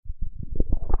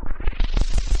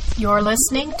You're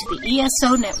listening to the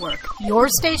ESO Network, your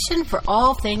station for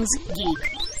all things geek.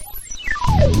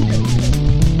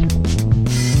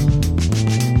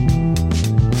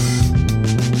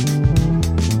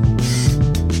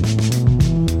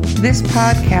 This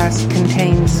podcast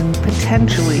contains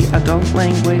potentially adult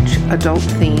language, adult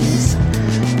themes,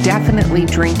 definitely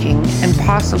drinking, and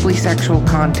possibly sexual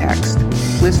context.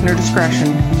 Listener discretion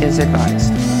is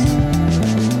advised.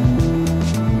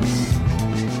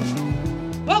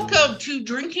 Welcome to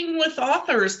Drinking with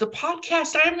Authors, the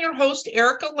podcast. I'm your host,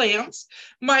 Erica Lance.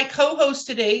 My co-host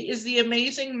today is the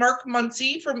amazing Mark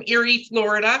Muncie from Erie,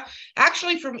 Florida.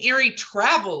 Actually, from Erie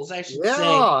Travels, I should say. Yeah,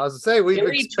 I was going to say, we've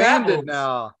Erie expanded Travels.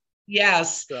 now.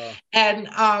 Yes. So. And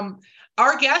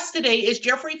our guest today is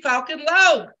Jeffrey Falcon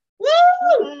Logue.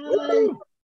 Woo!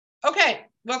 Okay,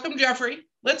 welcome, Jeffrey.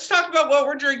 Let's talk about what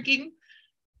we're drinking.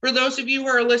 For those of you who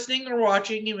are listening or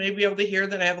watching, you may be able to hear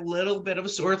that I have a little bit of a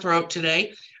sore throat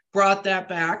today. Brought that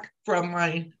back from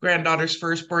my granddaughter's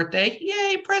first birthday.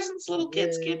 Yay, presents little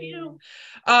kids give you.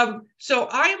 So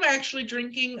I am actually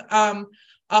drinking a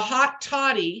hot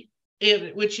toddy,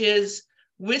 which is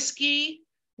whiskey,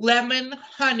 lemon,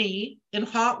 honey, and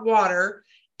hot water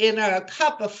in a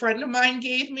cup a friend of mine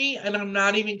gave me, and I'm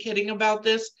not even kidding about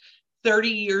this, 30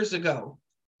 years ago.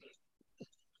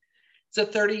 It's a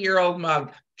 30-year-old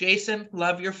mug. Jason,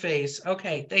 love your face.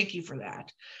 Okay, thank you for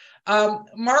that.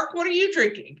 Mark, what are you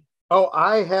drinking? Oh,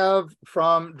 I have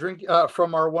from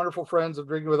our wonderful friends of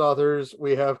Drinking with Authors,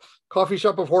 we have Coffee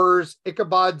Shop of Horrors,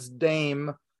 Ichabod's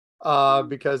Dame,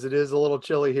 because it is a little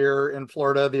chilly here in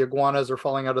Florida. The iguanas are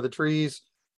falling out of the trees.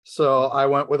 So I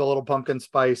went with a little pumpkin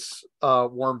spice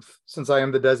warmth since I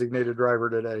am the designated driver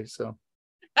today. So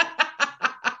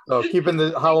keeping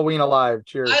the Halloween alive.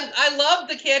 Cheers. I love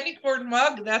the candy corn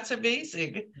mug. That's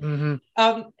amazing.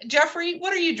 Mm-hmm. Jeffrey,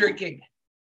 what are you drinking?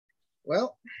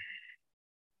 Well,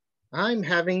 I'm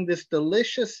having this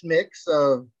delicious mix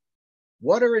of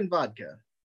water and vodka.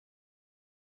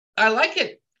 I like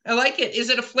it. Is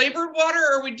it a flavored water,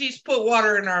 or we just put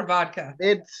water in our vodka?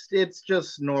 It's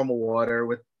just normal water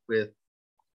with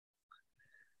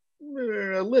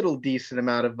a little decent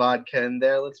amount of vodka in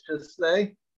there, let's just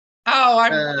say. Oh,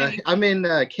 I'm in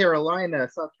South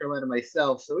Carolina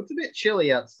myself, so it's a bit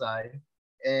chilly outside.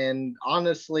 And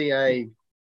honestly, I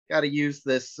got to use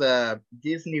this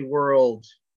Disney World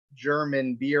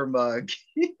German beer mug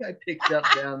I picked up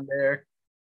down there.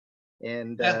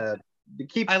 And it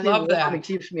keeps me warm and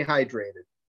keeps me hydrated.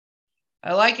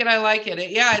 I like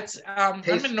it. Yeah, it's I'm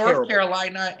in North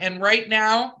Carolina, and right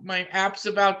now my app's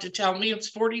about to tell me it's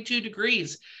 42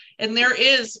 degrees, and there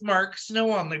is, Mark,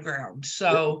 snow on the ground.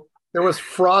 So there was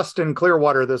frost in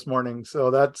Clearwater this morning,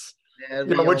 so that's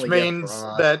which means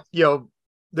that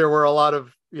there were a lot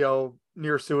of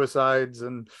near suicides,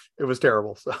 and it was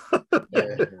terrible. So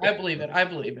I believe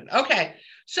it. Okay,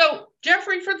 so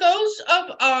Jeffrey, for those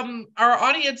of our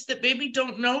audience that maybe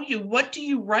don't know you, what do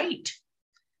you write?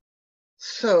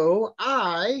 So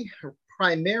I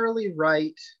primarily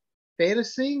write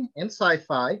fantasy and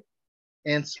sci-fi,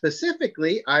 and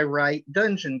specifically I write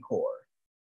dungeon core.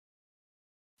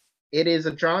 It is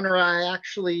a genre I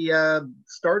actually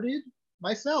started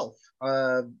myself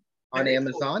on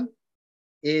Amazon.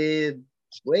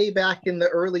 Way back in the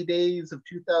early days of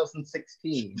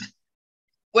 2016.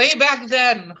 Way back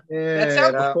then. Yeah, that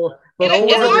sounds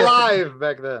alive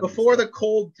back then. Before the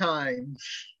cold times.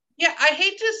 Yeah, I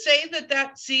hate to say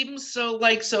that seems so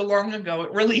long ago.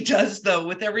 It really does, though,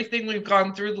 with everything we've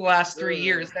gone through the last 3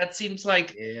 years. That seems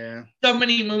like so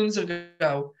many moons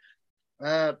ago.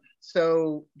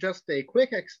 So just a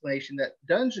quick explanation that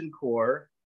Dungeon Core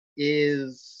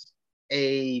is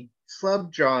a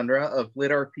subgenre of lit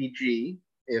RPG.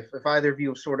 If either of you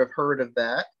have sort of heard of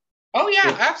that. Oh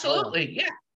yeah, absolutely. Yeah.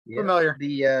 Familiar.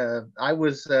 I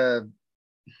was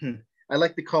I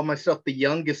like to call myself the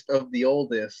youngest of the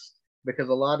oldest, because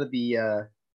a lot of the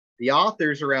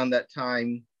authors around that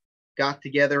time got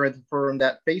together and formed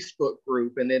that Facebook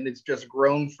group, and then it's just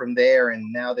grown from there,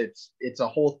 and now it's a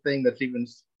whole thing that's even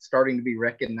starting to be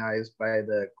recognized by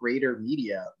the greater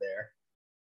media out there.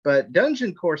 But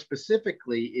Dungeon Core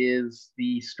specifically is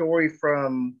the story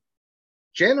from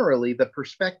generally the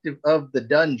perspective of the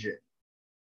dungeon.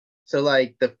 So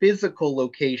like the physical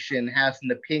location has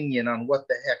an opinion on what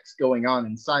the heck's going on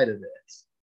inside of it.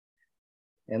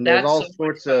 And there's all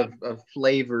sorts of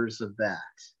flavors of that.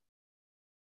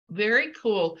 Very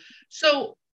cool.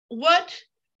 So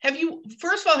have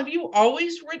you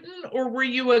always written, or were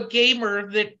you a gamer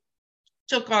that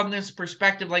took on this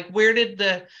perspective? Like, where did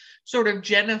the sort of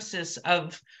genesis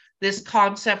of this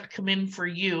concept come in for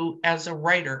you as a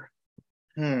writer?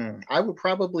 I would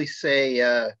probably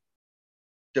say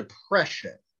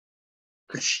depression.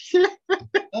 Okay.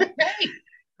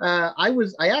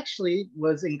 I actually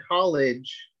was in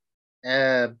college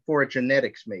for a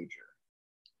genetics major.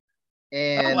 Oh,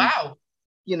 And wow.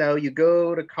 you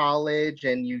go to college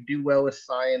and you do well with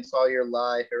science all your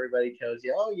life. Everybody tells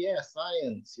you, oh yeah,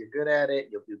 science, you're good at it,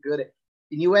 you'll do good at it.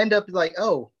 And you end up like,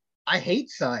 oh, I hate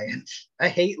science. I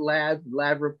hate lab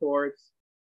reports.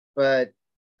 But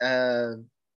it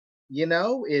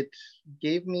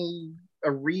gave me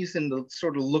a reason to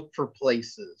sort of look for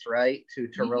places, right? To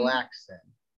relax in.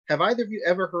 Have either of you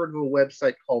ever heard of a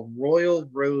website called Royal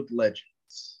Road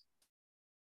Legends?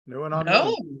 No one on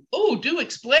No. me. Oh, do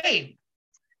explain.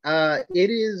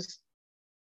 It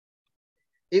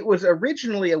was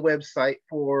originally a website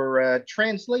for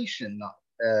translation.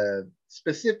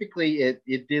 Specifically, it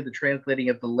did the translating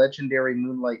of the legendary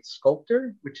Moonlight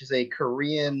Sculptor, which is a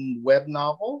Korean web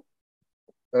novel,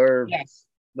 or Yes.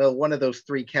 well, one of those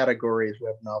three categories: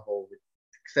 web novel,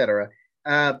 etc.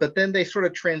 But then they sort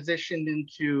of transitioned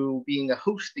into being a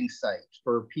hosting site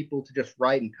for people to just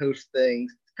write and post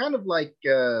things. It's kind of like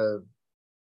oh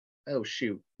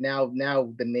shoot, now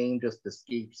the name just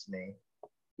escapes me,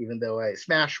 even though I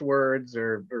Smashwords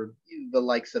or the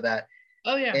likes of that.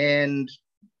 Oh, yeah. And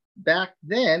back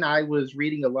then I was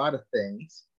reading a lot of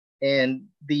things, and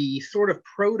the sort of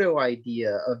proto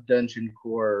idea of Dungeon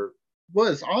Core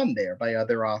was on there by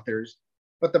other authors.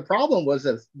 But the problem was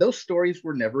that those stories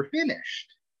were never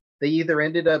finished. They either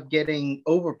ended up getting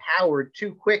overpowered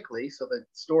too quickly, so the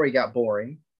story got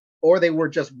boring, or they were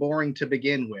just boring to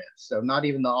begin with. So not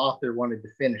even the author wanted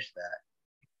to finish that.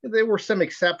 There were some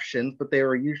exceptions, but they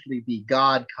were usually the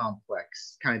God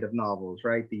complex kind of novels,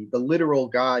 right? The literal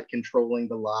God controlling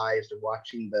the lives and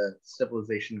watching the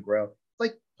civilization grow. It's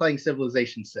like playing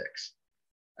Civilization 6.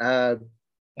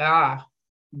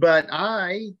 But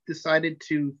I decided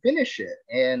to finish it,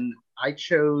 and I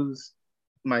chose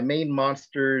my main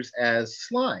monsters as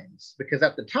slimes, because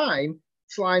at the time,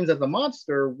 slimes as a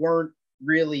monster weren't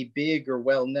really big or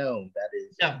well known. That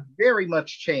is very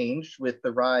much changed with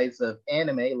the rise of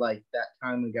anime, like that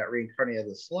time we got reincarnated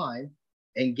as a slime,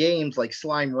 and games like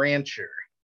Slime Rancher.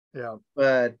 Yeah.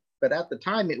 But at the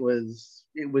time it was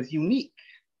unique,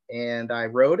 and I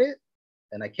wrote it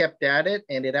and I kept at it,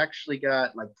 and it actually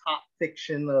got like top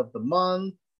fiction of the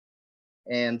month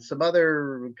and some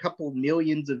other couple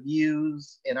millions of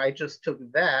views. And I just took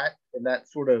that and that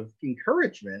sort of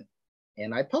encouragement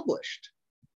and I published.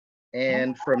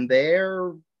 And from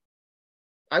there,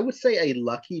 I would say a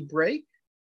lucky break,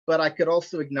 but I could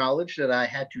also acknowledge that I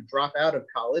had to drop out of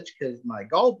college because my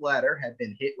gallbladder had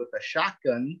been hit with a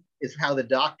shotgun, is how the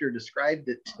doctor described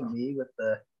it to me, with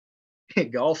the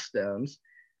gallstones.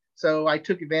 So I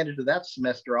took advantage of that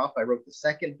semester off. I wrote the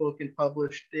second book and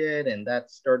published it, and that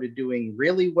started doing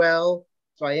really well.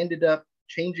 So I ended up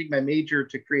changing my major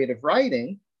to creative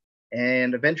writing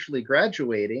and eventually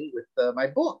graduating with my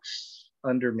books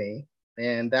under me.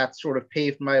 And that sort of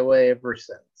paved my way ever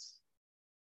since.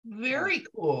 Very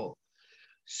cool.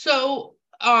 So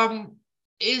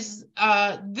is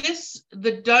this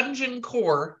the Dungeon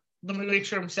Core? Let me make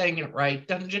sure I'm saying it right.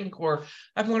 Dungeon Core.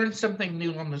 I've learned something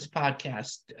new on this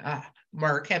podcast.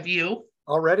 Mark, have you?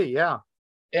 Already, yeah.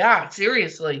 Yeah,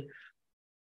 seriously.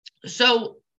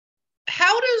 So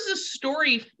how does a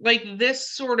story like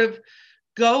this sort of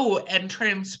go and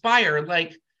transpire?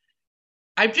 Like,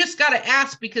 I've just got to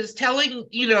ask, because telling,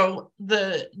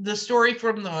 the story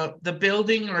from the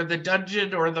building or the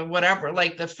dungeon or the whatever,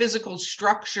 like the physical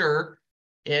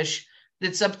structure-ish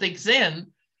that something's in,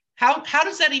 how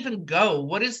does that even go?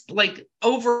 What is like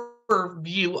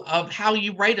overview of how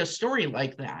you write a story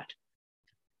like that?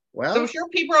 Well, so I'm sure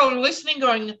people are listening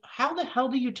going, how the hell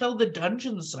do you tell the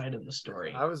dungeon side of the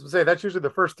story? I was going to say, that's usually the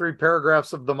first 3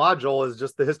 paragraphs of the module is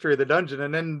just the history of the dungeon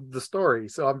and then the story.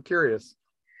 So I'm curious.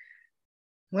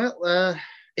 Well,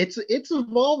 it's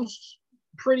evolved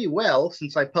pretty well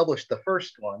since I published the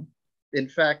first one. In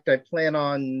fact, I plan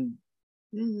on,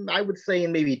 I would say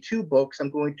in maybe 2 books, I'm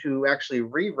going to actually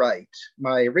rewrite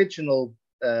my original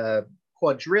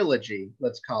quadrilogy,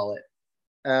 let's call it.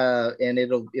 And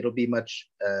it'll be much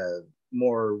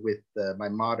more with my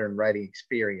modern writing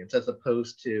experience, as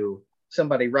opposed to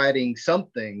somebody writing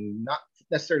something not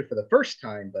necessarily for the first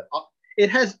time, but it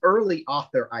has early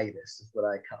author-itis, is what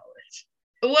I call it.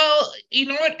 Well, you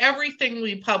know what? Everything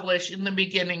we publish in the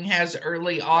beginning has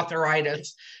early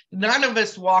authoritis. None of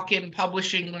us walk in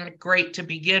publishing great to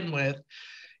begin with.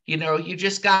 You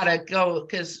just got to go,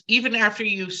 because even after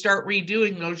you start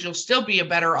redoing those, you'll still be a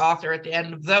better author at the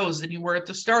end of those than you were at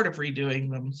the start of redoing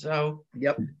them. So,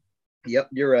 Yep,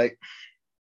 you're right.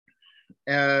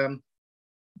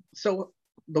 So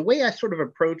the way I sort of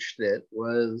approached it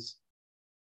was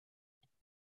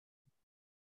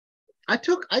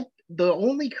the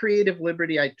only creative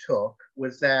liberty I took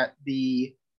was that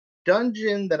the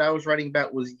dungeon that I was writing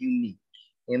about was unique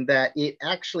in that it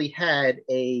actually had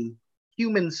a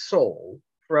human soul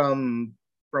from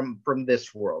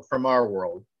this world, from our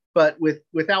world, but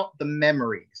without the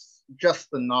memories, just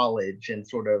the knowledge and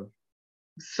sort of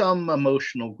some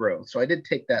emotional growth. So I did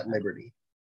take that liberty.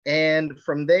 And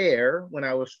from there, when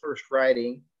I was first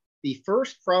writing, the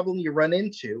first problem you run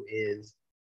into is,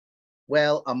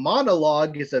 well, a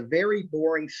monologue is a very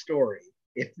boring story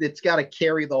if it's got to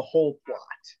carry the whole plot.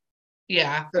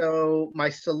 Yeah. So my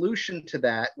solution to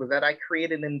that was that I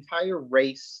created an entire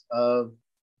race of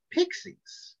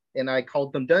pixies, and I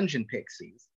called them dungeon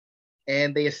pixies.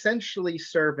 And they essentially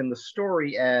serve in the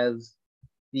story as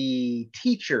the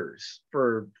teachers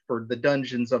for the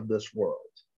dungeons of this world.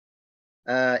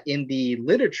 In the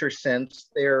literature sense,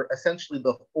 they're essentially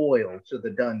the foil to the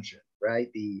dungeon, right?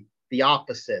 The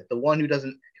opposite, the one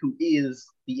who is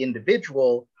the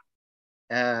individual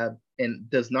and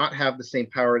does not have the same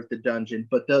power as the dungeon,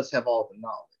 but does have all the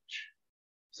knowledge.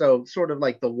 So sort of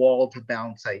like the wall to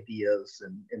bounce ideas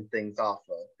and things off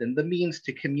of, and the means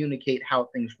to communicate how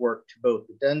things work to both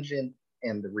the dungeon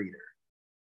and the reader.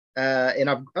 And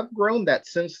I've grown that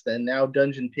since then. Now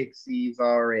dungeon pixies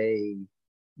are a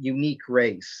unique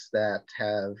race that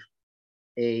have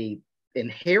a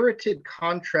inherited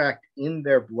contract in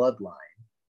their bloodline,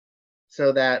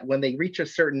 so that when they reach a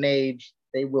certain age,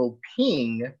 they will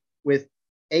ping with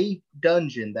a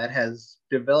dungeon that has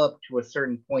developed to a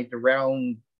certain point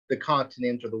around the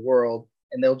continent or the world,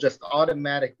 and they'll just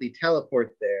automatically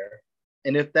teleport there.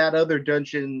 And if that other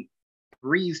dungeon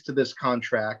agrees to this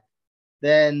contract,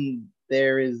 then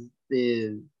there is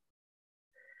the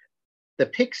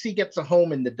pixie gets a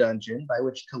home in the dungeon by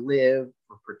which to live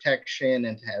for protection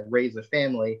and to raise a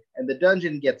family, and the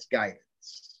dungeon gets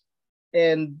guidance.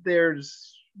 And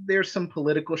there's some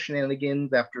political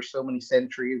shenanigans after so many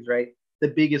centuries, right? The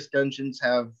biggest dungeons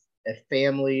have a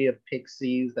family of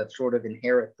pixies that sort of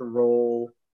inherit the role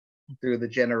through the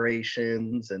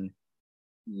generations, and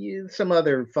some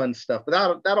other fun stuff.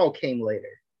 But that all came later.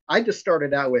 I just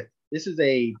started out with, this is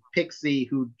a pixie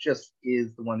who just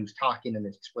is the one who's talking and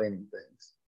explaining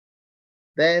things.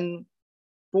 Then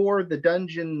for the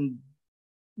dungeon,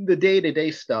 the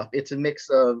day-to-day stuff, it's a mix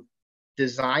of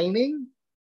designing,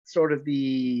 sort of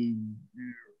the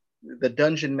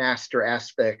dungeon master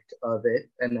aspect of it,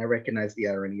 and I recognize the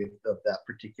irony of that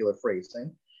particular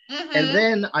phrasing. Mm-hmm. And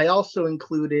then I also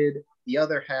included the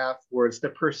other half, where it's the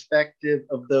perspective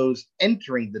of those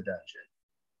entering the dungeon.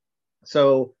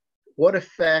 So what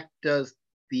effect does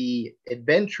the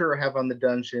adventurer have on the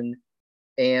dungeon,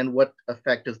 and what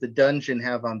effect does the dungeon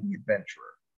have on the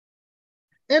adventurer?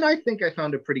 And I think I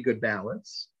found a pretty good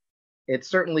balance. It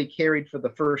certainly carried for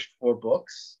the first 4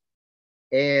 books,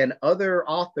 and other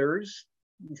authors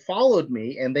followed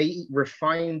me and they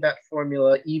refined that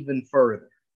formula even further.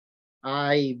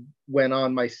 I went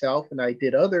on myself and I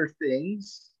did other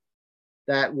things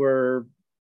that were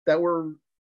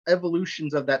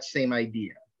evolutions of that same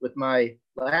idea. With my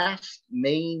last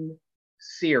main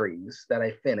series that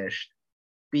I finished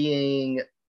being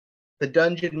the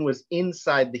dungeon was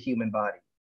inside the human body,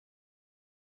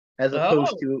 as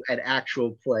opposed to an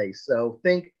actual place. So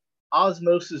think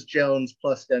Osmosis Jones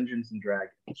plus Dungeons and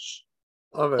Dragons.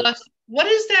 Love it. What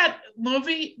is that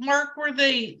movie, Mark, where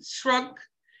they shrunk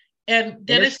and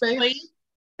Dennis Quaid?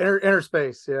 Inner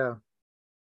Space, yeah.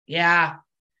 Yeah.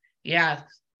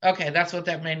 Okay, that's what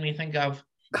that made me think of.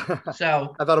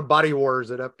 So I thought of Body Wars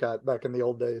at Epcot back in the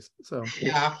old days. So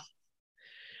yeah.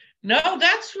 No,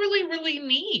 that's really, really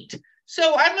neat.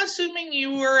 So I'm assuming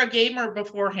you were a gamer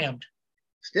beforehand.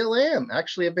 Still am.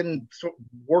 Actually, I've been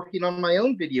working on my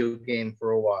own video game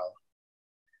for a while.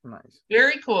 Nice.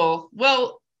 Very cool.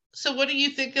 Well, so what do you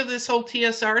think of this whole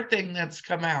TSR thing that's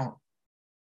come out?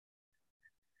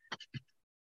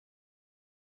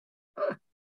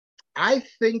 I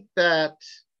think that,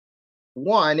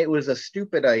 one, it was a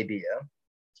stupid idea,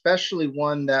 especially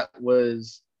one that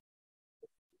was...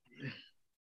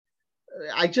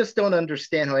 I just don't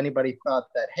understand how anybody thought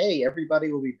that, hey,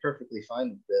 everybody will be perfectly fine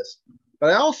with this. But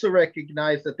I also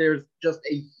recognize that there's just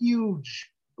a huge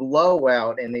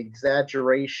blowout and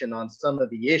exaggeration on some of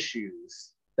the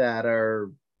issues that are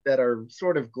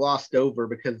sort of glossed over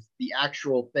because the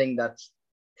actual thing that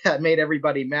made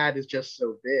everybody mad is just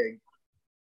so big.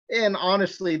 And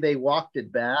honestly, they walked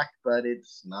it back, but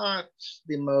it's not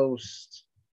the most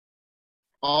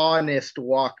honest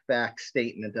walk back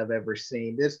statement I've ever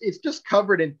seen. It's just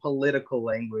covered in political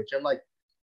language. I'm like,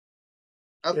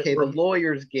 okay, the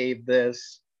lawyers gave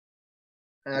this.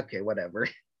 Okay, whatever.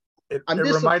 It I'm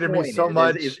reminded me so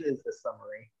much. Is the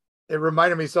summary. It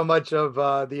reminded me so much of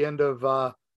the end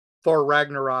of Thor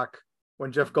Ragnarok,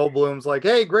 when Jeff Goldblum's like,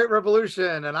 "Hey, great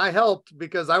revolution, and I helped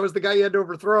because I was the guy you had to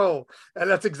overthrow," and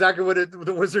that's exactly what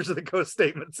the Wizards of the Coast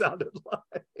statement sounded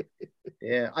like.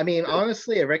 Yeah, I mean,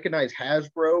 honestly, I recognize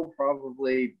Hasbro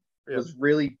probably was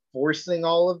really forcing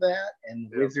all of that,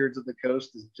 and Wizards of the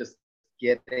Coast is just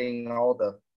getting all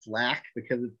the flack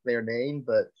because it's their name.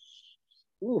 But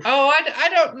I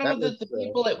don't know that the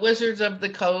people at Wizards of the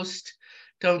Coast,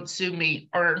 don't sue me,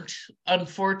 aren't,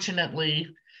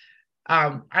 unfortunately.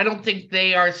 I don't think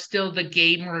they are still the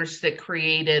gamers that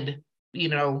created,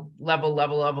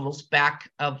 levels back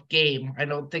of game. I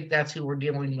don't think that's who we're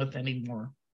dealing with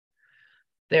anymore.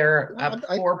 They're a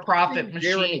for-profit machine.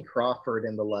 Jeremy Crawford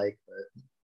and the like, but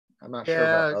I'm not sure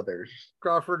about others.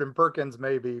 Crawford and Perkins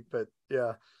maybe, but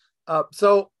yeah.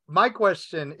 So my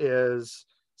question is,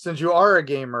 since you are a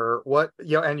gamer,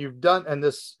 and you've done, and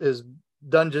this is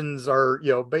dungeons are,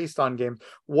 based on games,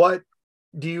 what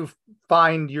do you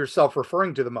find yourself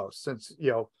referring to the most? Since,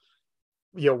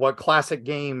 what classic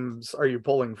games are you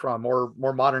pulling from, or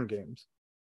more modern games?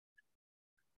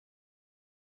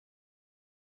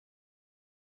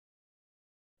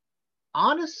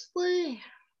 Honestly,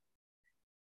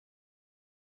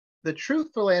 the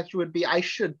truthful answer would be I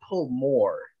should pull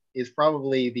more, is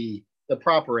probably the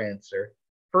proper answer.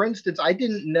 For instance, I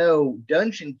didn't know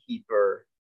Dungeon Keeper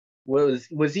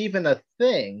was even a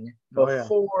thing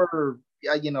before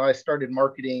I started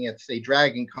marketing at, say,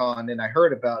 Dragon Con, and I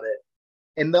heard about it.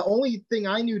 And the only thing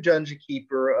I knew Dungeon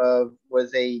Keeper of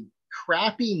was a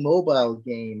crappy mobile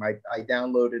game I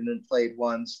downloaded and played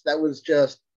once that was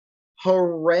just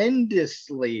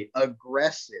horrendously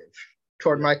aggressive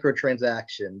toward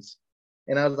microtransactions.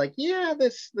 And I was like, yeah,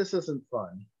 this isn't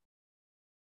fun.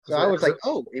 So I was like,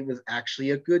 it was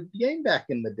actually a good game back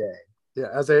in the day. Yeah,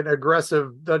 as an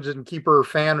aggressive Dungeon Keeper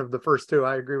fan of the first two,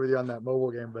 I agree with you on that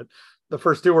mobile game, but the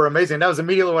first two were amazing. That was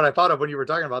immediately what I thought of when you were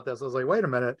talking about this. I was like, wait a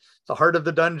minute, the heart of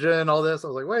the dungeon, all this. I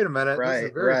was like, wait a minute. Right, this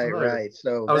is very familiar. Right.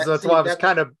 So that's why I was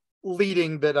kind of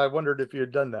leading that. I wondered if you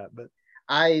had done that, but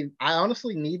I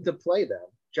honestly need to play them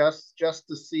just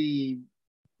to see,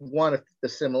 one, if the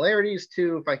similarities,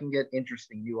 two, if I can get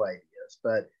interesting new ideas.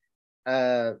 But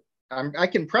I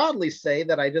can proudly say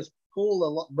that I just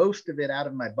pull most of it out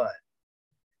of my butt.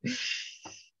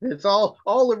 It's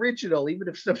all original, even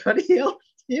if somebody else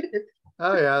did it.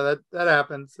 Oh yeah, that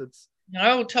happens.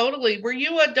 No, totally. Were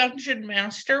you a dungeon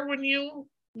master when you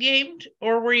gamed,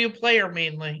 or were you player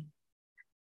mainly?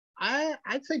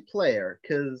 I'd say player,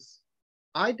 because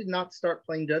I did not start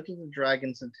playing Dungeons and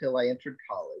Dragons until I entered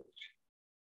college,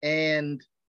 and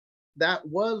that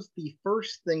was the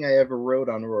first thing I ever wrote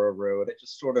on Aurora Road. It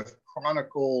just sort of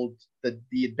chronicled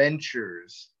the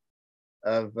adventures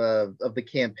of the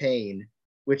campaign,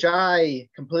 which I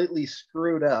completely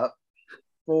screwed up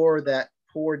for that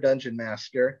poor dungeon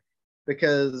master,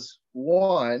 because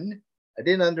one, I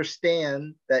didn't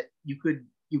understand that you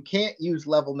can't use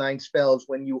level 9 spells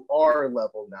when you are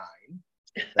level 9.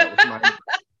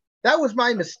 That was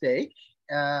my mistake.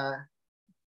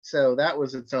 So that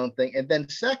was its own thing. And then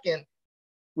second,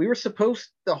 we were supposed,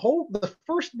 the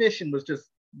first mission was just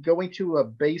going to a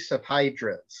base of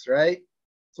hydras, right?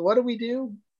 So what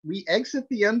do? We exit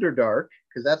the Underdark,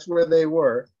 because that's where they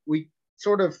were. We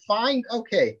sort of find,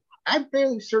 okay, I'm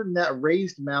fairly certain that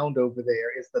raised mound over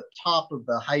there is the top of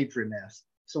the Hydra nest.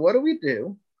 So what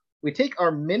do? We take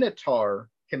our Minotaur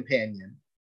companion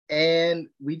and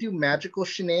we do magical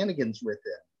shenanigans with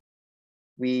him.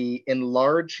 We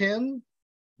enlarge him,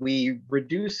 we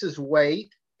reduce his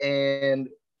weight, and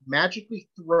magically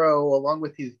throw, along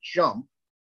with his jump,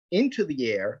 into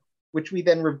the air, which we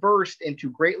then reversed into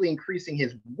greatly increasing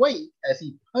his weight as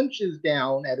he punches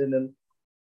down at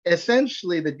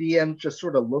essentially the DM just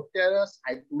sort of looked at us.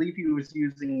 I believe he was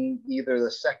using either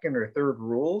the second or third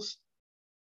rules.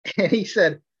 And he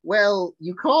said, well,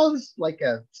 you caused like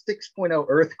a 6.0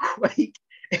 earthquake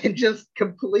and just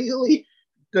completely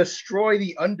destroy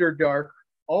the Underdark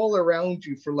all around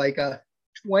you for like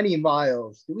 20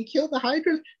 miles. Did we kill the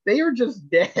Hydras? They are just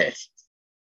dead.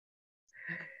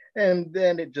 And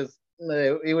then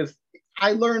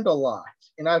I learned a lot,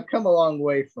 and I've come a long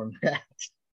way from that.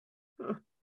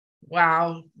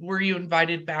 Wow. Were you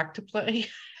invited back to play?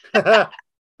 Well,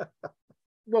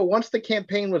 once the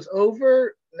campaign was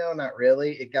over, no, not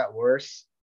really. It got worse.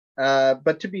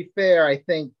 But to be fair, I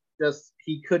think just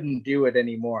he couldn't do it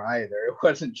anymore either. It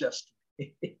wasn't just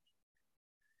me.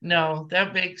 No,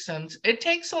 that makes sense. It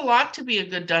takes a lot to be a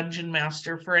good dungeon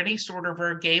master, for any sort of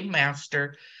a game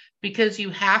master, because you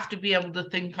have to be able to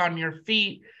think on your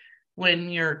feet when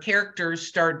your characters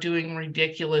start doing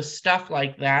ridiculous stuff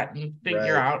like that and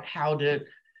figure Right. out how to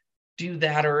do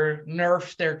that or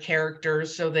nerf their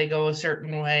characters so they go a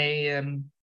certain way.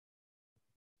 And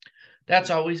that's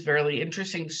always very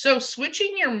interesting. So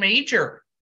switching your major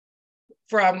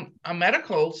from a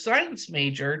medical science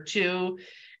major to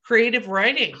creative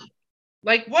writing,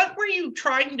 like what were you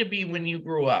trying to be when you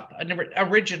grew up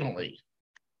originally?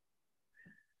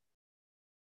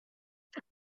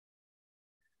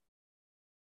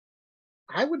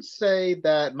 I would say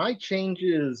that my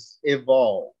changes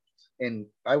evolved, and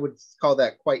I would call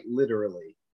that quite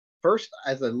literally. First,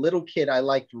 as a little kid, I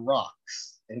liked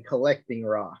rocks and collecting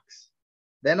rocks.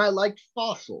 Then I liked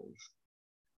fossils.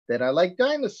 Then I liked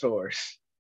dinosaurs.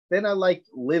 Then I liked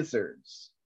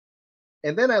lizards.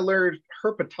 And then I learned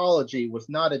herpetology was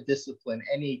not a discipline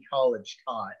any college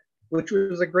taught, which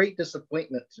was a great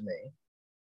disappointment to me.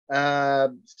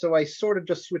 So I sort of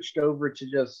just switched over to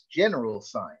just general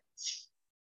science.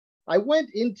 I went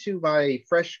into my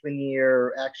freshman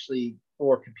year actually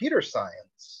for computer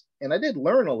science, and I did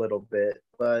learn a little bit,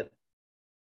 but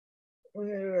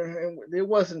it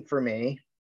wasn't for me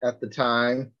at the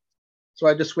time. So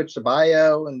I just switched to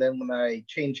bio, and then when I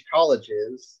changed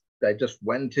colleges, I just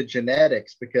went to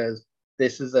genetics because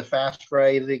this is a fast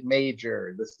rising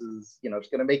major. This is, it's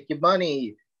going to make you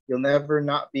money. You'll never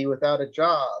not be without a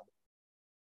job.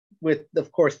 With,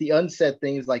 of course, the unsaid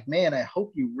things like, man, I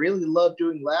hope you really love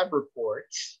doing lab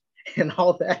reports and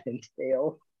all that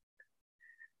entail.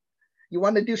 You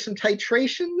want to do some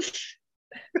titrations?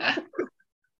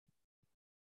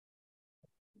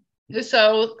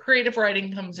 So creative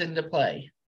writing comes into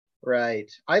play.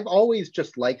 Right. I've always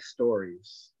just liked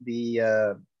stories.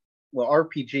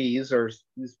 RPGs are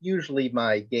usually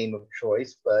my game of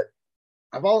choice, but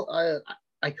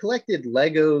I collected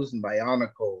Legos and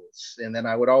Bionicles, and then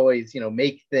I would always,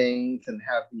 make things and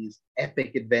have these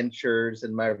epic adventures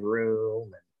in my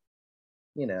room,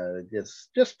 and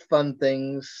just fun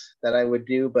things that I would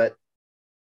do. But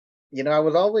I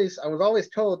was always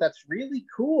told that's really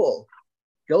cool.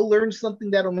 Go learn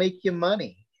something that'll make you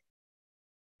money.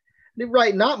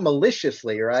 Right, not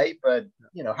maliciously, right? But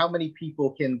how many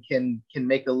people can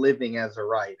make a living as a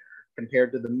writer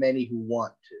compared to the many who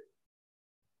want to?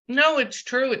 No, it's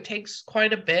true. It takes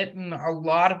quite a bit and a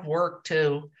lot of work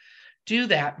to do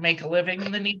that, make a living.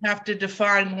 And then you have to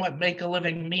define what make a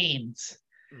living means.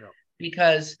 Yeah.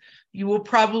 Because you will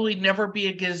probably never be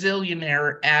a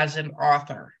gazillionaire as an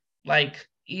author. Like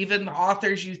even the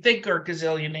authors you think are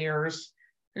gazillionaires,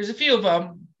 there's a few of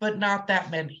them, but not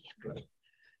that many.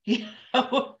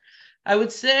 I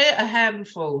would say a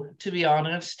handful, to be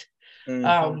honest.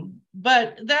 Mm-hmm.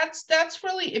 But that's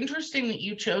really interesting that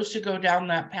you chose to go down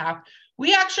that path.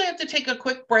 We actually have to take a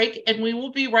quick break, and we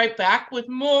will be right back with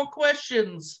more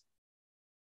questions.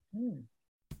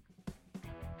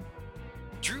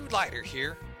 Drew Leiter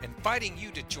here, inviting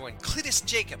you to join Cletus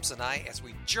Jacobs and I as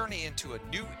we journey into a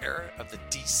new era of the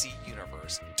DC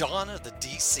Universe, Dawn of the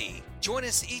DC. Join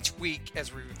us each week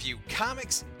as we review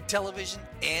comics, television,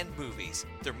 and movies.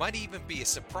 There might even be a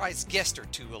surprise guest or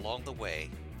two along the way.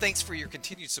 Thanks for your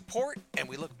continued support, and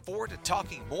we look forward to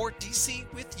talking more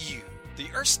DC with you. The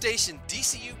Earth Station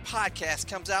DCU podcast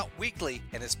comes out weekly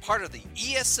and is part of the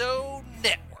ESO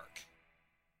Network.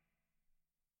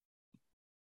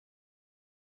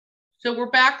 So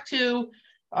we're back to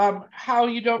how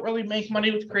you don't really make money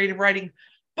with creative writing,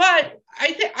 but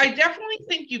I definitely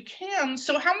think you can.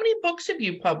 So how many books have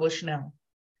you published now?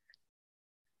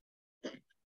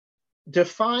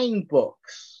 Define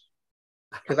books.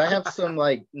 Because I have some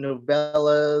like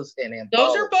novellas and anthologies.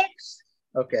 Those are books?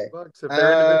 Okay. Books, if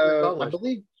they're I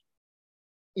believe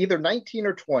either 19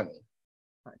 or 20.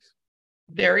 Nice.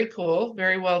 Very cool.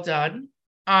 Very well done.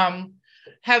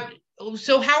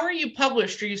 So how are you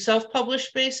published? Are you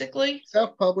self-published basically?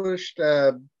 Self-published,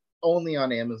 only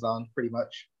on Amazon, pretty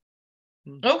much.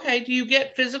 Okay. Do you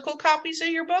get physical copies of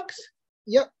your books?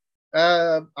 Yep.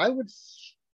 I would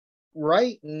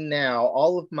right now,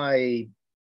 all of my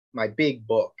big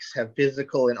books have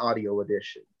physical and audio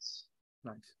editions.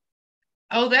 Nice.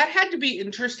 Oh, that had to be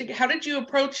interesting. How did you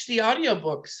approach the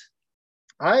audiobooks?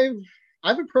 I've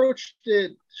approached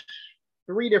it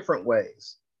 3 different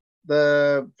ways.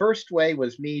 The first way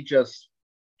was me just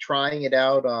trying it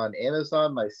out on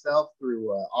Amazon myself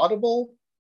through Audible.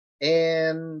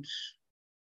 And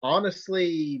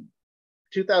honestly,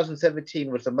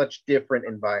 2017 was a much different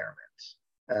environment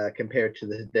compared to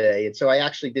today. And so I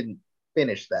actually didn't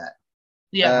finish that.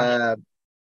 Yeah.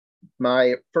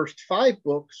 My first 5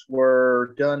 books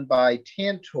were done by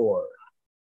Tantor,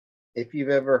 if you've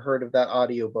ever heard of that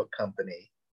audiobook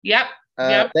company. Yep.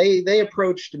 Yep. They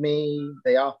approached me.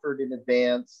 They offered in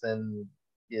advance, and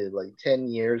like 10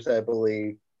 years, I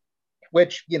believe.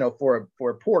 Which, for a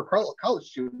poor college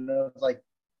student, I was like,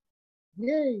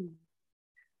 yay.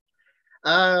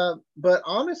 But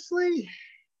honestly,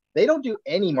 they don't do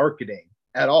any marketing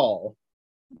at all.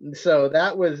 So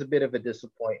that was a bit of a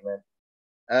disappointment.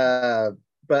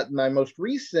 But my most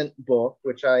recent book,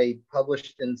 which I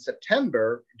published in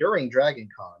September during Dragon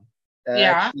Con,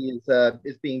 actually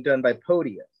is being done by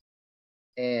Podium.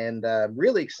 And I'm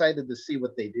really excited to see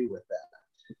what they do with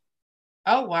that.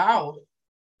 Oh, wow.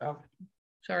 Oh,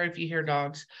 sorry if you hear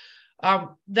dogs.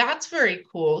 That's very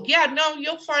cool. Yeah, no,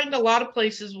 you'll find a lot of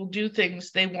places will do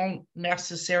things they won't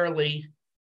necessarily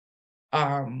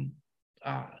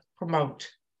promote.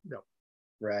 No.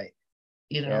 Right.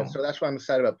 Yeah, so that's why I'm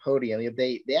excited about Podium.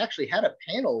 They actually had a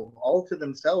panel all to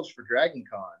themselves for Dragon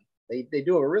Con. They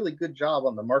do a really good job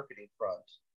on the marketing front.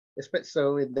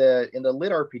 So in the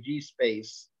lit RPG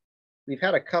space, we've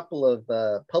had a couple of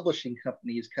publishing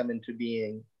companies come into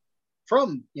being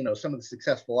from some of the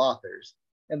successful authors,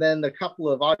 and then a couple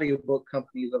of audiobook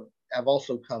companies have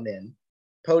also come in,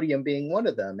 Podium being one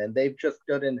of them, and they've just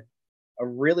done a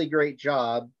really great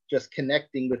job just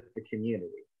connecting with the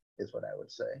community, is what I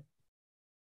would say.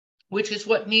 Which is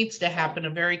what needs to happen, a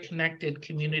very connected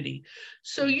community.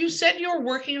 So you said you were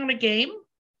working on a game?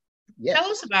 Yes.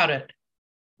 Tell us about it.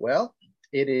 Well,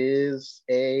 it is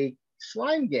a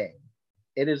slime game.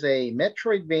 It is a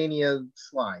Metroidvania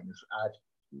slime,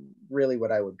 really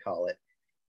what I would call it.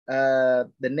 The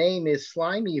name is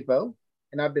Slime Evo,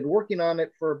 and I've been working on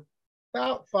it for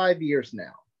about 5 years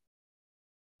now.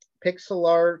 Pixel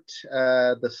art,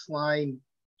 the slime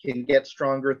can get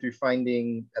stronger through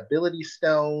finding ability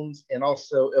stones and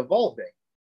also evolving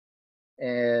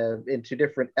into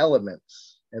different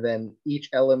elements. And then each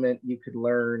element you could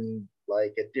learn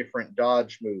like a different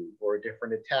dodge move or a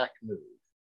different attack move.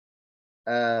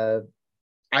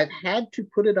 I've had to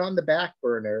put it on the back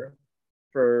burner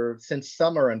since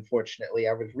summer, unfortunately.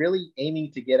 I was really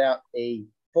aiming to get out a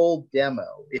full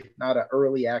demo, if not an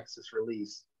early access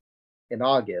release in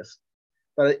August.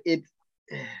 But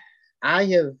I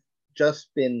have just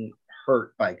been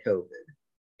hurt by COVID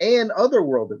and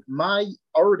Otherworld. My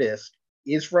artist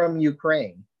is from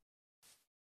Ukraine.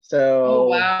 So, oh,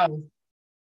 wow.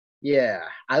 Yeah,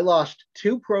 I lost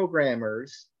 2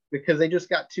 programmers because they just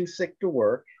got too sick to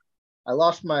work. I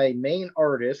lost my main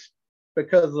artist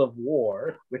because of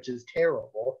war, which is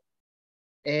terrible.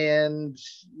 And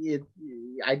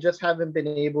I just haven't been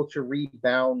able to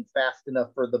rebound fast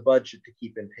enough for the budget to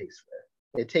keep in pace with.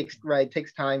 It takes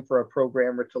time for a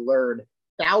programmer to learn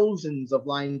thousands of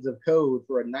lines of code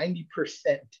for a 90%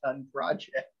 done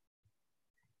project.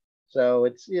 So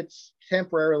it's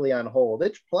temporarily on hold.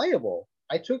 It's playable.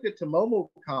 I took it to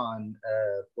MomoCon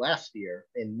last year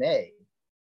in May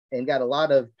and got a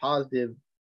lot of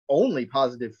only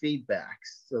positive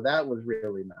feedbacks. So that was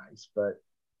really nice. But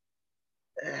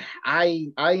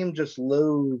I am just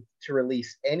loath to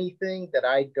release anything that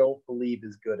I don't believe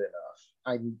is good enough.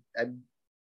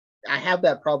 I have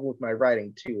that problem with my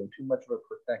writing too. I'm too much of a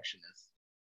perfectionist.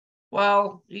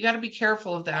 Well, you got to be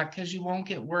careful of that because you won't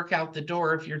get work out the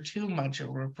door if you're too much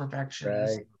of a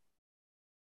perfectionist.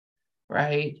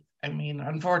 Right? I mean,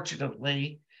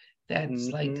 unfortunately, that's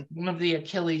like one of the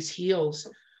Achilles heels.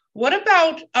 What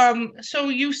about, so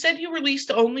you said you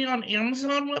released only on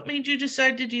Amazon. What made you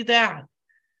decide to do that?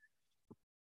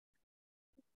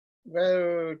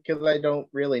 Well, because I don't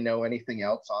really know anything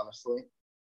else, honestly.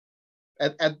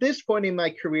 At this point in my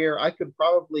career, I could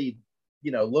probably,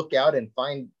 look out and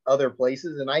find other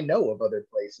places, and I know of other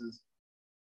places.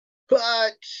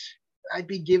 But I'd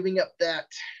be giving up that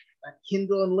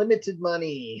Kindle Unlimited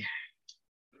money.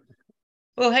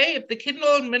 Well, hey, if the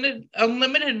Kindle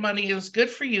Unlimited money is good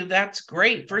for you, that's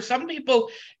great. For some people,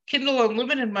 Kindle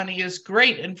Unlimited money is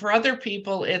great. And for other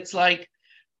people, it's like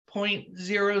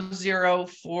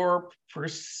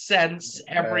 0.004%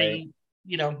 every,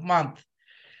 month.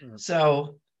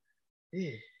 So,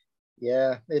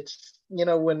 yeah, it's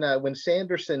when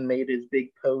Sanderson made his big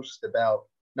post about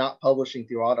not publishing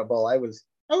through Audible, I was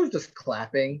just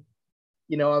clapping.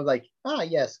 I was like,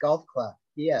 yes, golf clap,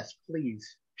 yes,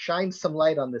 please shine some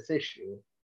light on this issue.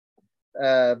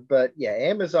 But yeah,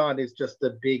 Amazon is just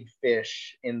a big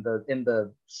fish in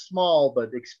the small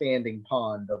but expanding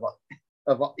pond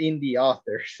of indie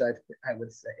authors. I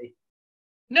would say.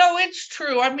 No, it's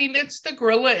true. I mean, it's the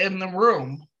gorilla in the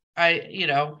room. And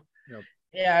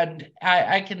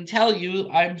I can tell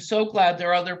you, I'm so glad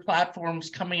there are other platforms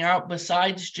coming out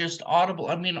besides just Audible.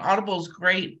 I mean, Audible's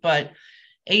great, but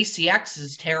ACX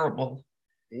is terrible.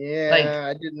 Yeah,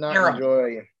 I did not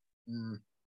enjoy.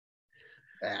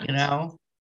 you know.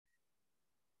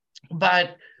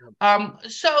 But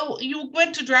so you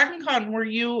went to Dragon Con. Were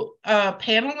you a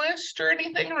panelist or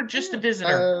anything, or just a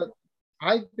visitor?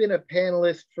 I've been a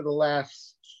panelist for the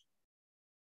last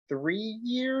 3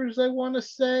 years, I want to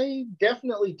say.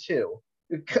 Definitely 2.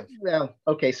 Well,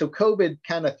 okay, so COVID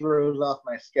kind of throws off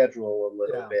my schedule a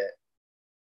little bit.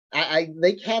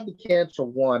 They had to cancel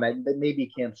 1. They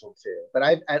maybe canceled 2, but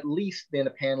I've at least been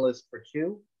a panelist for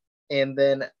 2. And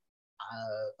then,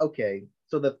 okay,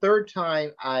 so the 3rd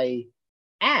time I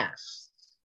asked,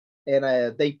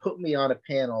 and they put me on a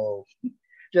panel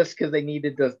just because they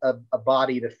needed a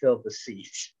body to fill the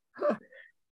seat.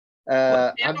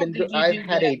 I've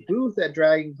had a booth at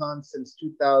Dragon Con since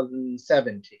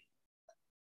 2017.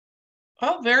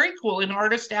 Oh, very cool. In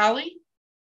Artist Alley?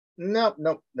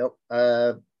 Nope.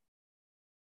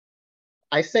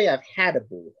 I say I've had a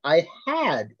booth. I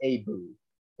had a booth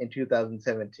in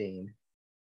 2017.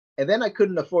 And then I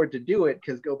couldn't afford to do it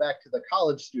because go back to the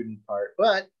college student part.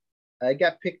 But I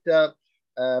got picked up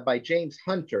by James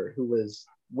Hunter, who was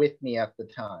with me at the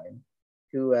time.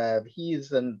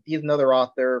 He's another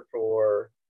author for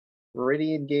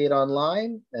Viridian Gate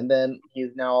Online, and then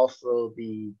he's now also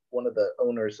one of the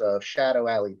owners of Shadow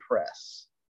Alley Press.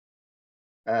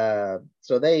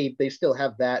 So they still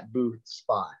have that booth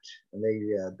spot, and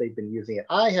they've been using it.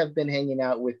 I have been hanging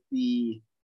out with the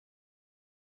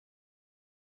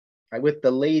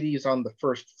ladies on the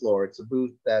 1st floor. It's a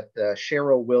booth that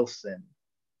Cheryl Wilson.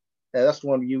 That's the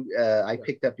one I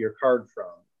picked up your card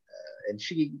from, and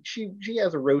she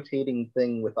has a rotating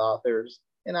thing with authors,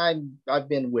 and I've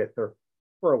been with her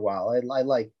for a while. I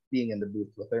like being in the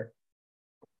booth with her.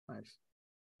 Nice.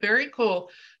 Very cool.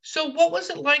 So what was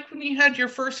it like when you had your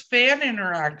first fan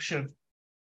interaction?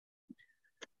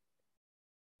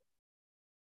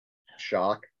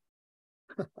 Shock.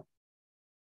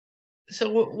 So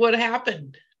what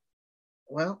happened?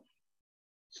 Well,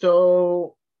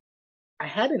 so I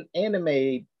had an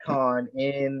anime con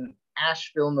in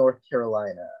Asheville, North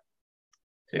Carolina.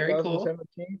 Very cool.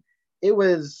 It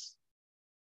was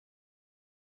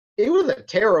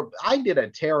I did a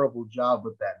terrible job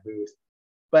with that booth,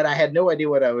 but I had no idea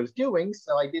what I was doing,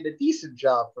 so I did a decent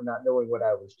job for not knowing what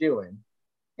I was doing.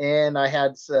 And I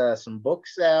had some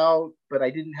books out, but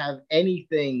I didn't have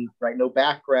anything, right? No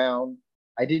background.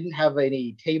 I didn't have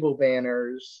any table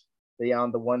banners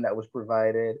beyond the one that was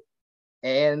provided.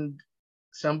 And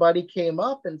somebody came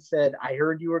up and said, I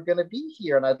heard you were going to be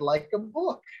here and I'd like a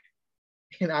book.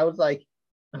 And I was like,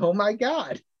 oh my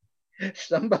God,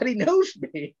 somebody knows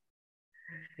me.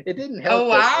 It didn't help. Oh,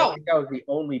 wow. I think I was the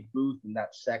only booth in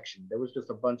that section. There was just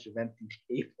a bunch of empty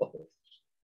tables.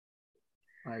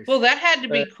 Nice. Well, that had to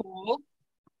be cool.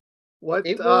 What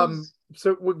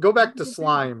so we'll go back to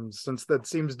slimes, since that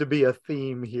seems to be a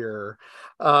theme here.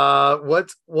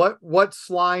 What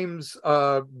slimes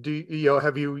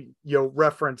have you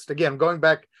referenced? Again, going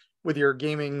back with your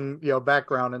gaming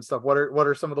background and stuff, what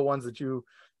are some of the ones that you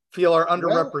feel are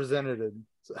underrepresented?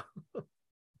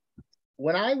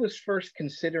 When I was first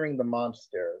considering the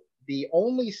monster, the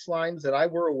only slimes that I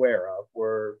were aware of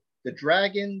were the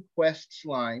Dragon Quest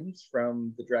slimes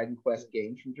from the Dragon Quest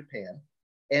games from Japan,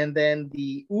 and then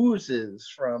the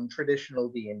oozes from traditional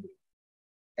D&D.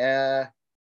 And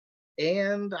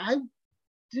I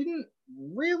didn't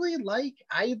really like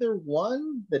either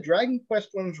one. The Dragon Quest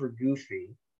ones were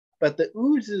goofy, but the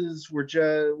oozes were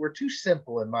too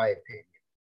simple in my opinion.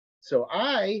 So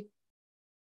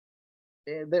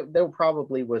there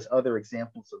probably was other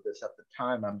examples of this at the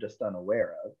time I'm just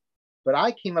unaware of. But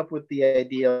I came up with the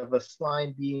idea of a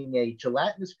slime being a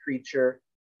gelatinous creature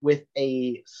with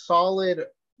a solid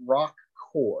rock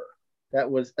core that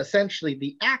was essentially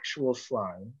the actual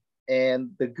slime, and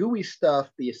the gooey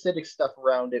stuff, the acidic stuff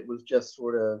around it, was just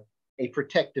sort of a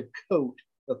protective coat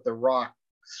that the rock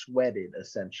sweated,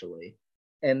 essentially.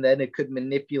 And then it could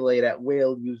manipulate at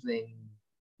will using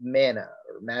mana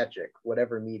or magic,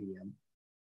 whatever medium.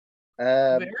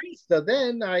 So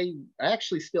then I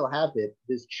actually still have it,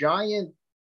 this giant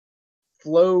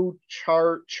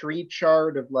tree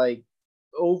chart of like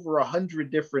over 100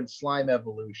 different slime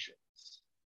evolutions.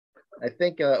 I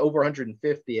think over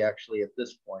 150 actually at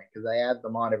this point, because I add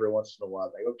them on every once in a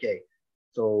while. Like, okay,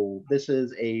 so this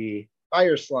is a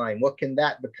fire slime. What can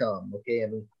that become? Okay,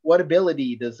 and what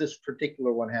ability does this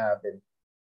particular one have?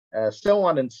 And so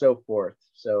on and so forth.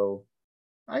 So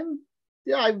I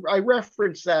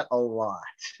reference that a lot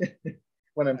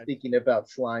when I'm thinking about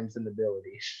slimes and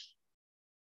abilities.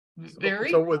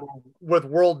 So with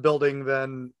world building,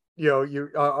 then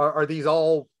are these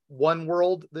all one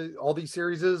world? All these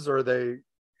series, or are they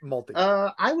multi?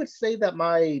 I would say that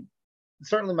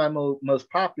certainly my most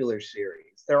popular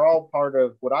series books. They're all part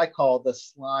of what I call the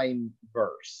slime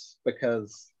verse,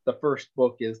 because the first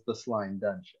book is the Slime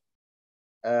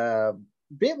Dungeon.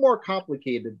 Bit more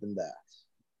complicated than that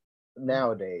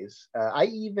nowadays. I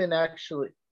even actually,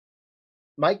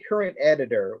 my current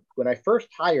editor, when I first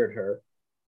hired her,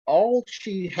 all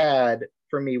she had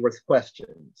for me was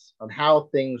questions on how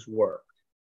things worked.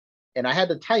 And I had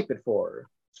to type it for her.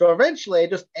 So eventually I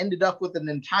just ended up with an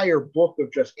entire book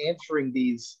of just answering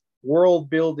these world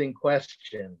building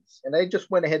questions. And I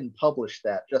just went ahead and published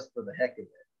that just for the heck of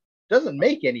it. Doesn't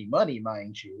make any money,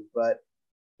 mind you, but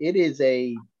it is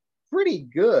a pretty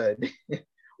good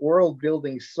world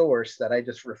building source that I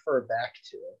just refer back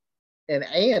to and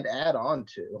add on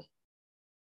to.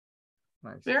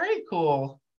 Nice. Very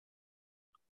cool.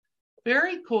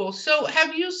 Very cool. So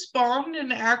have you spawned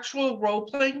an actual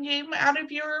role-playing game out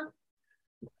of your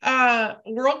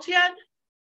world yet?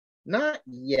 Not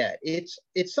yet. It's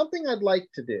something I'd like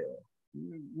to do.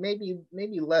 Maybe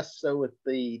less so with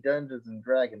the Dungeons and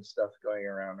Dragons stuff going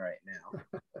around right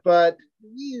now. But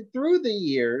through the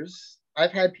years,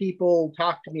 I've had people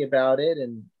talk to me about it.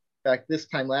 And in fact, this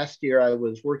time last year, I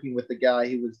was working with the guy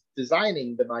who was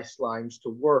designing my slimes to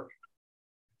work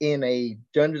in a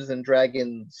Dungeons and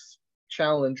Dragons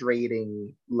challenge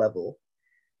rating level.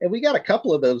 And we got a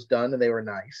couple of those done and they were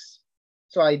nice.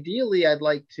 So ideally, I'd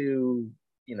like to,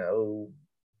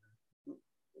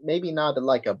 maybe not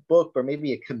like a book, but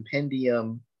maybe a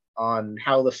compendium on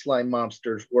how the slime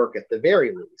monsters work at the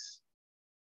very least.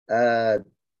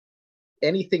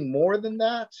 Anything more than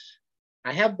that,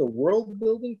 I have the world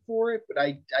building for it, but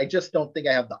I just don't think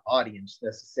I have the audience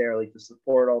necessarily to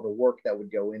support all the work that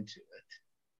would go into it.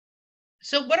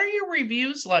 So what are your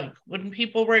reviews like when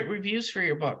people write reviews for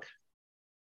your book?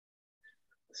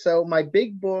 So my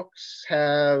big books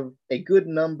have a good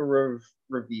number of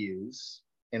reviews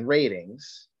and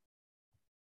ratings.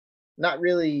 Not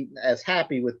really as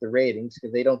happy with the ratings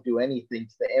because they don't do anything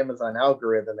to the Amazon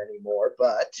algorithm anymore,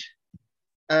 but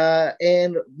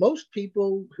and most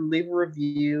people who leave a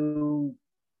review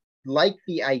like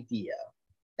the idea.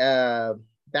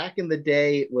 Back in the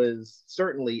day, it was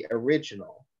certainly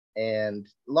original, and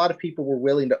a lot of people were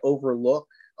willing to overlook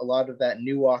a lot of that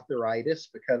new authoritis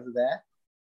because of that.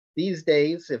 These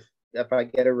days, if I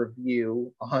get a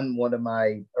review on one of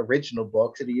my original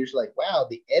books, it'll usually like, wow,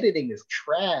 the editing is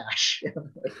trash.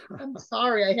 I'm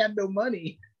sorry, I had no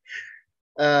money.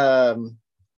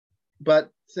 But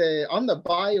on the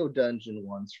Bio Dungeon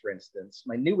ones, for instance,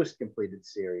 my newest completed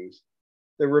series,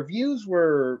 the reviews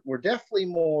were definitely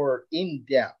more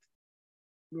in-depth.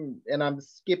 And I'm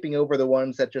skipping over the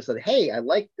ones that just said, hey, I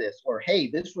like this, or hey,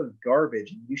 this was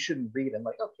garbage and you shouldn't read it. I'm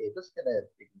like, okay, just gonna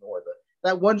ignore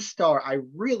that 1 star. I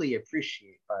really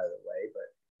appreciate, by the way,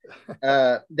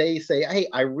 but they say, hey,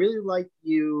 I really like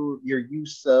your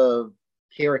use of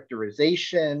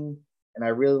characterization, and I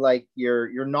really like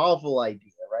your novel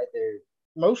idea, right?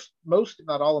 Most if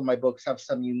not all of my books have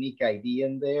some unique idea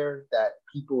in there that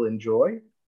people enjoy.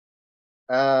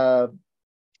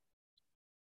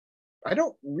 I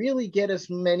don't really get as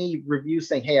many reviews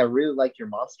saying, hey, I really like your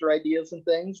monster ideas and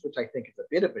things, which I think is a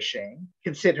bit of a shame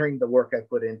considering the work I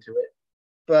put into it.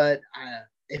 But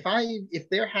if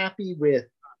they're happy with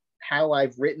how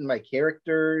I've written my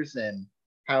characters and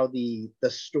how the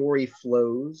story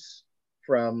flows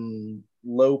from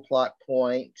low plot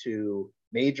point to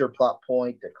major plot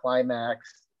point to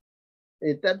climax,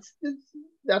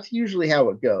 that's usually how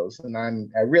it goes, and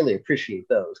I really appreciate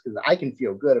those because I can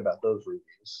feel good about those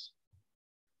reviews.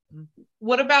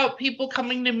 What about people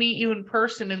coming to meet you in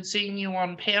person and seeing you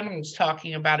on panels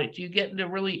talking about it? Do you get into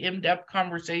really in-depth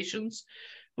conversations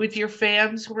with your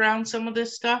fans around some of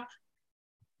this stuff?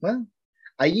 Well,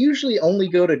 I usually only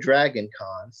go to Dragon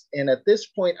Cons, and at this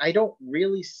point, I don't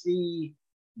really see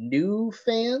new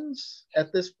fans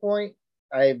at this point.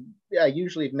 I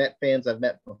usually have met fans I've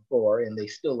met before, and they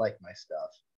still like my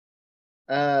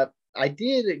stuff. I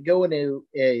did go into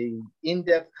a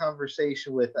in-depth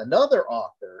conversation with another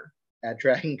author at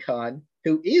Dragon Con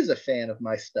who is a fan of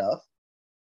my stuff,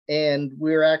 and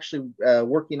we're actually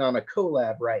working on a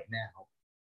collab right now.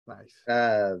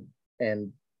 Nice.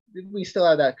 And we still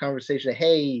have that conversation.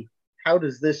 Hey, how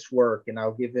does this work? And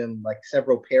I'll give him like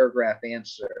several paragraph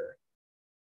answer.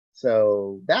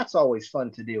 So that's always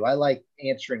fun to do. I like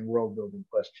answering world building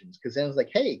questions because then it's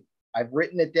like, hey, I've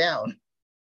written it down.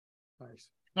 Nice.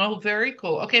 Oh, very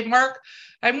cool. Okay, Mark,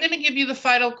 I'm going to give you the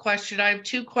final question. I have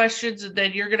 2 questions, and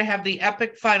then you're going to have the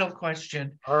epic final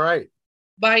question. All right.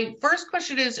 My first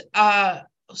question is,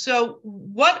 so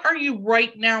what are you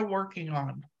right now working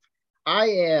on? I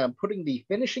am putting the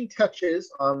finishing touches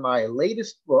on my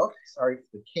latest book. Sorry for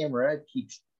the camera, it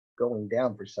keeps going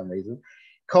down for some reason.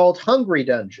 called Hungry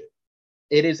Dungeon.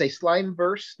 It is a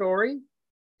Slimeverse story,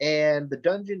 and the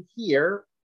dungeon here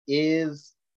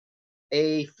is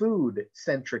a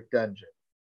food-centric dungeon.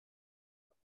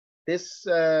 This,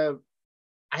 I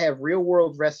have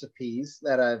real-world recipes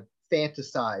that I've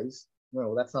fantasized.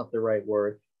 No, that's not the right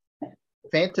word.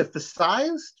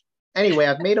 Fantasized? Anyway,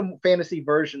 I've made them fantasy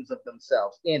versions of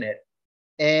themselves in it.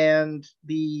 And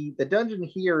the dungeon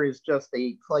here is just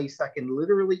a place that can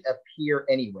literally appear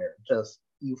anywhere. Just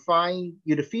you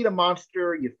defeat a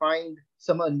monster, you find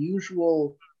some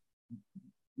unusual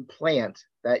plant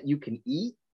that you can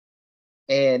eat,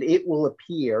 and it will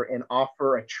appear and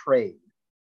offer a trade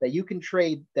that you can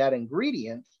trade that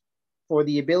ingredient for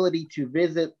the ability to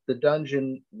visit the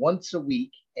dungeon once a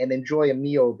week and enjoy a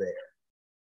meal there.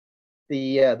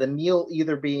 The meal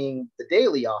either being the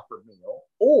daily offered meal,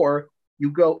 or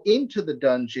you go into the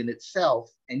dungeon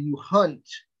itself and you hunt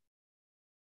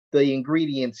the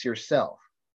ingredients yourself.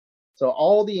 So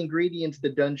all the ingredients the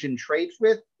dungeon trades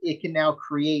with, it can now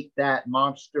create that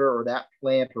monster or that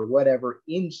plant or whatever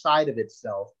inside of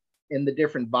itself in the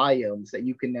different biomes that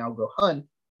you can now go hunt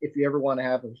if you ever want to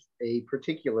have a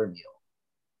particular meal.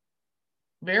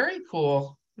 Very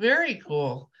cool. Very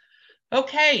cool.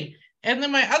 Okay. And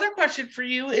then my other question for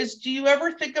you is, do you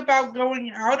ever think about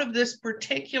going out of this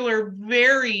particular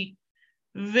very,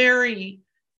 very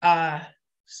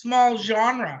small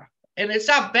genre? And it's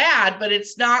not bad, but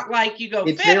it's not like you go,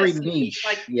 it's fantasy, very niche.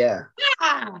 like, yeah.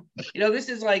 This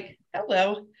is like,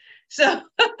 hello. So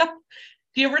do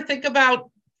you ever think about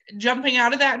jumping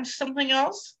out of that into something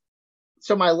else?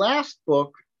 So my last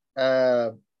book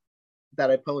that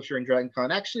I published during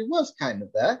DragonCon actually was kind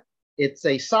of that. It's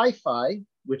a sci-fi,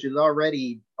 which is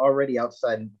already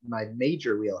outside my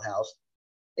major wheelhouse.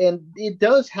 And it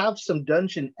does have some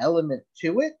dungeon element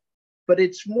to it, but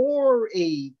it's more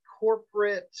a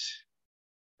corporate.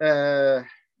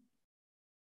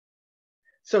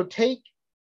 So take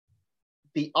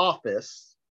The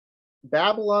Office,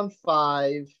 Babylon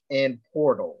 5, and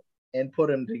Portal and put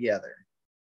them together.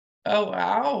 Oh,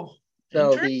 wow.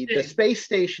 So the space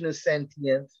station is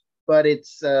sentient, but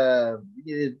it's about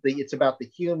the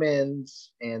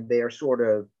humans, and they are sort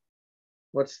of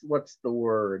what's the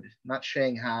word? Not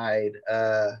Shanghaied.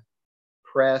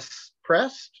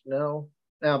 Pressed? No,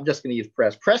 I'm just going to use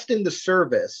pressed into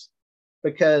service,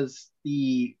 because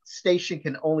the station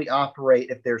can only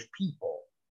operate if there's people,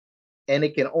 and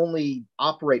it can only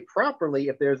operate properly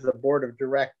if there's a board of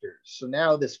directors. So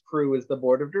now this crew is the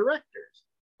board of directors,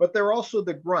 but they're also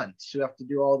the grunts who have to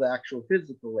do all the actual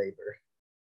physical labor,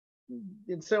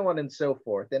 and so on and so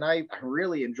forth. And I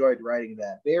really enjoyed writing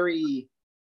that.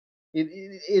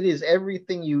 It is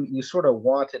everything you sort of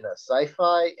want in a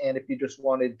sci-fi, and if you just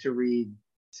wanted to read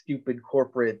stupid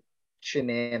corporate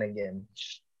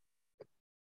shenanigans.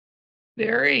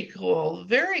 Very cool.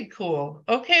 Very cool.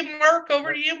 Okay, Mark,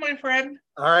 over to you, my friend.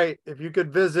 All right. If you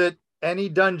could visit any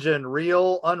dungeon,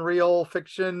 real, unreal,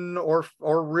 fiction, or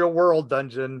real world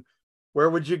dungeon, where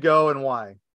would you go and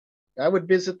why? I would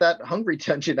visit that hungry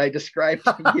dungeon I described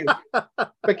to you,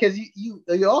 because you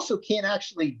also can't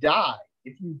actually die.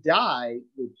 If you die,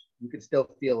 which you can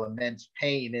still feel immense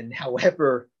pain, and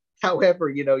however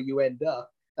you end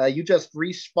up, you just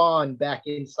respawn back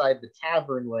inside the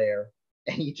tavern lair,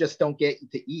 and you just don't get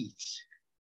to eat.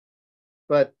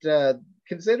 But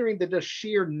considering the just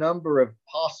sheer number of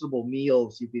possible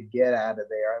meals you could get out of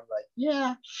there, I'm like,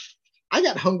 yeah, I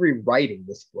got hungry writing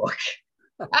this book.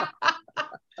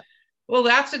 Well,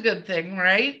 that's a good thing,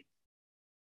 right?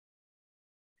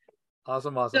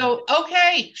 Awesome. So,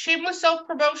 okay, shameless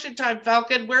self-promotion time,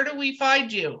 Falcon. Where do we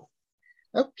find you?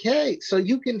 Okay, so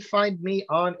you can find me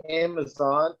on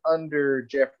Amazon under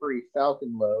Jeffrey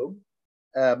Falcon Logue.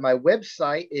 My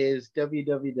website is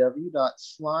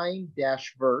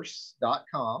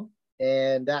www.slime-verse.com,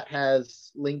 and that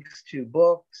has links to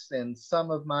books and some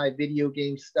of my video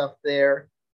game stuff there.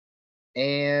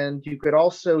 And you could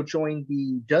also join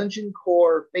the Dungeon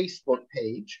Core Facebook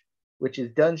page, which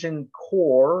is Dungeon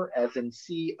Core, as in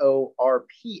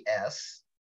CORPS.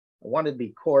 I wanted to be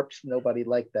corpse. Nobody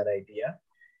liked that idea.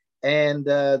 And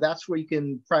that's where you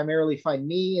can primarily find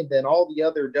me, and then all the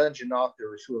other dungeon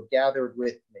authors who have gathered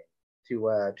with me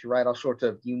to write all sorts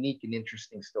of unique and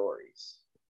interesting stories.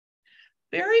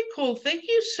 Very cool. Thank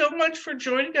you so much for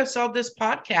joining us on this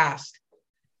podcast.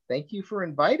 Thank you for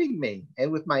inviting me,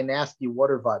 and with my nasty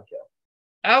water vodka.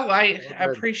 Oh, I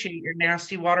appreciate your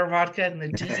nasty water vodka and the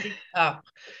Disney cup.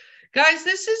 Guys,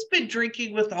 this has been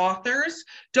Drinking with Authors.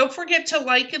 Don't forget to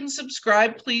like and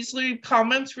subscribe. Please leave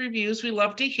comments, reviews. We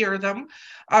love to hear them.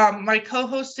 My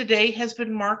co-host today has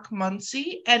been Mark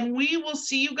Muncy, and we will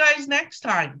see you guys next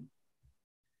time.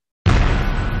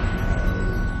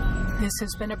 This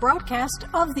has been a broadcast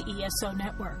of the ESO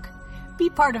Network. Be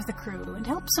part of the crew and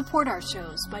help support our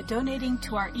shows by donating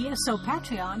to our ESO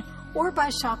Patreon or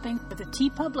by shopping for the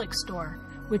TeePublic store,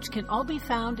 which can all be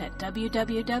found at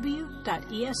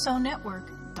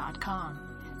www.esonetwork.com.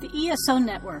 The ESO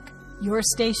Network, your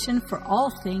station for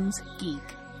all things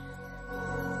geek.